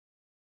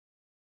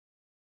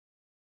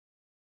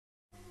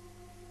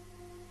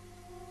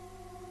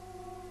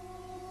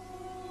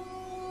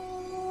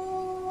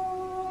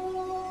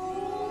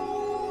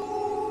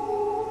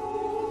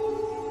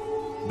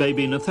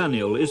Baby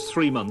Nathaniel is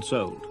 3 months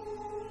old.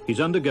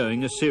 He's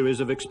undergoing a series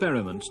of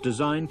experiments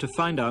designed to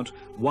find out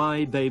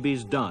why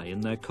babies die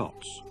in their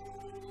cots.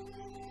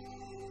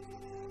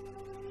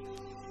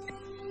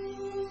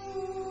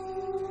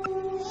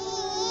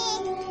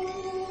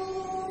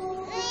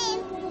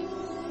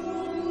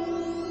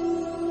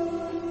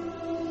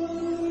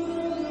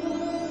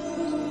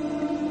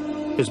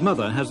 His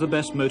mother has the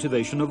best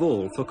motivation of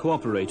all for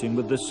cooperating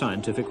with this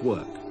scientific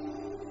work.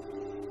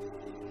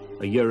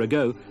 A year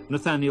ago,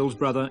 Nathaniel's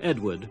brother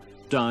Edward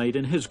died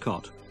in his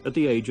cot at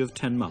the age of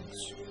 10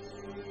 months.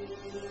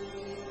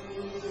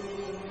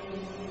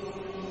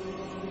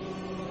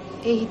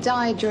 He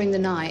died during the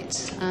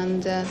night,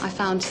 and I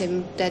found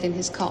him dead in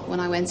his cot when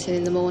I went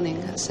in the morning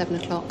at 7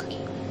 o'clock.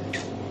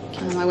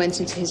 I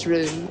went into his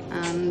room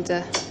and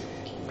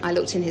I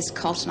looked in his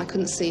cot and I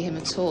couldn't see him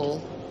at all,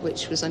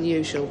 which was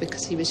unusual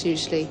because he was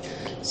usually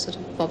sort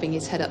of bobbing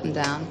his head up and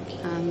down.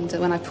 And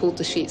when I pulled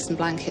the sheets and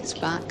blankets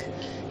back,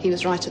 he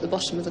was right at the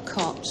bottom of the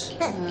cot,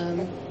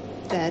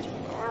 dead.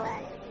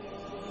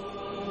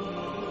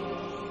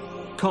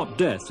 Cot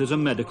death is a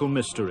medical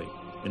mystery.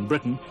 In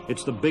Britain,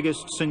 it's the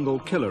biggest single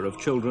killer of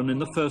children in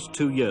the first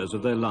 2 years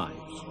of their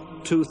lives.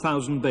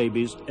 2,000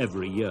 babies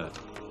every year.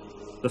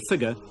 The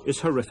figure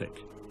is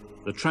horrific.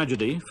 The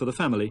tragedy for the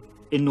family,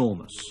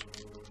 enormous.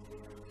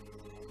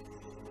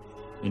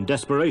 In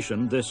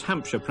desperation, this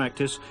Hampshire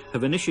practice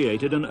have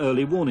initiated an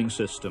early warning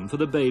system for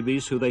the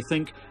babies who they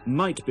think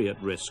might be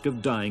at risk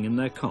of dying in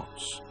their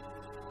cots.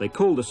 They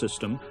call the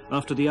system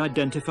after the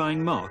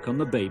identifying mark on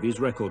the baby's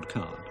record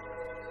card,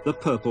 the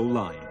purple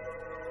line.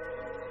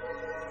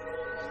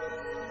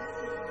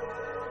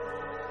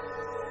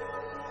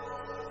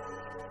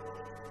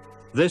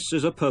 This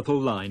is a purple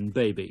line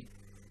baby.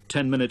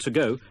 10 minutes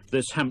ago,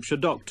 this Hampshire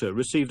doctor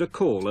received a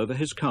call over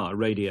his car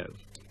radio.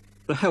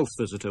 The health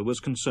visitor was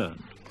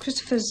concerned.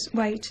 Christopher's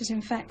weight has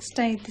in fact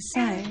stayed the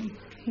same.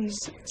 He's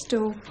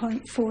still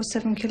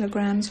 0.47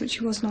 kilograms, which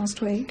he was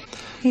last week.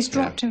 He's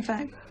dropped, in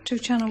fact, 2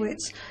 channel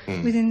widths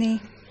within the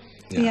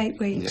 8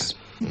 weeks.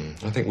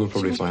 I think we'll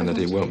probably find that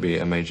it won't be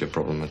a major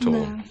problem at all.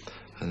 No.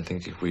 And I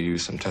think if we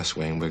use some test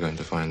weighing, we're going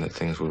to find that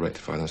things will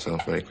rectify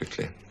themselves very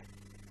quickly.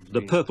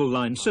 The purple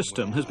line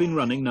system has been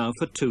running now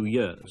for 2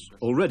 years.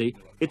 Already,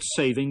 it's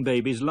saving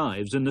babies'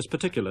 lives in this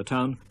particular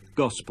town,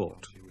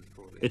 Gosport.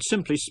 It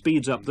simply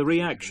speeds up the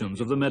reactions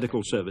of the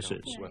medical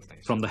services,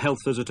 from the health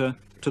visitor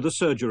to the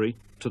surgery,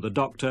 to the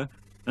doctor,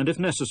 and if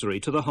necessary,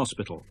 to the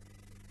hospital.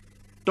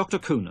 Dr.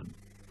 Coonan.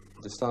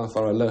 The staff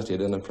are alerted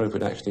and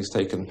appropriate action is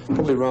taken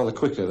probably rather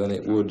quicker than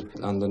it would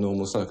under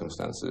normal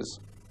circumstances.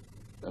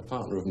 A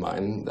partner of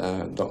mine,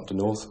 Dr.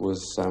 North,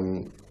 was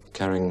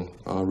carrying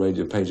our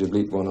radio pager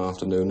bleep one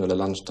afternoon at a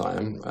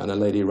lunchtime, and a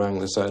lady rang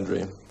the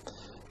surgery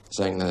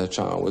saying that her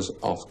child was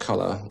off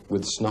colour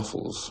with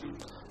snuffles.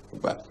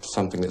 But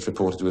something that's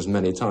reported to us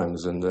many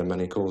times, and there are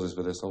many causes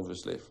for this,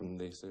 obviously, from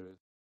the series.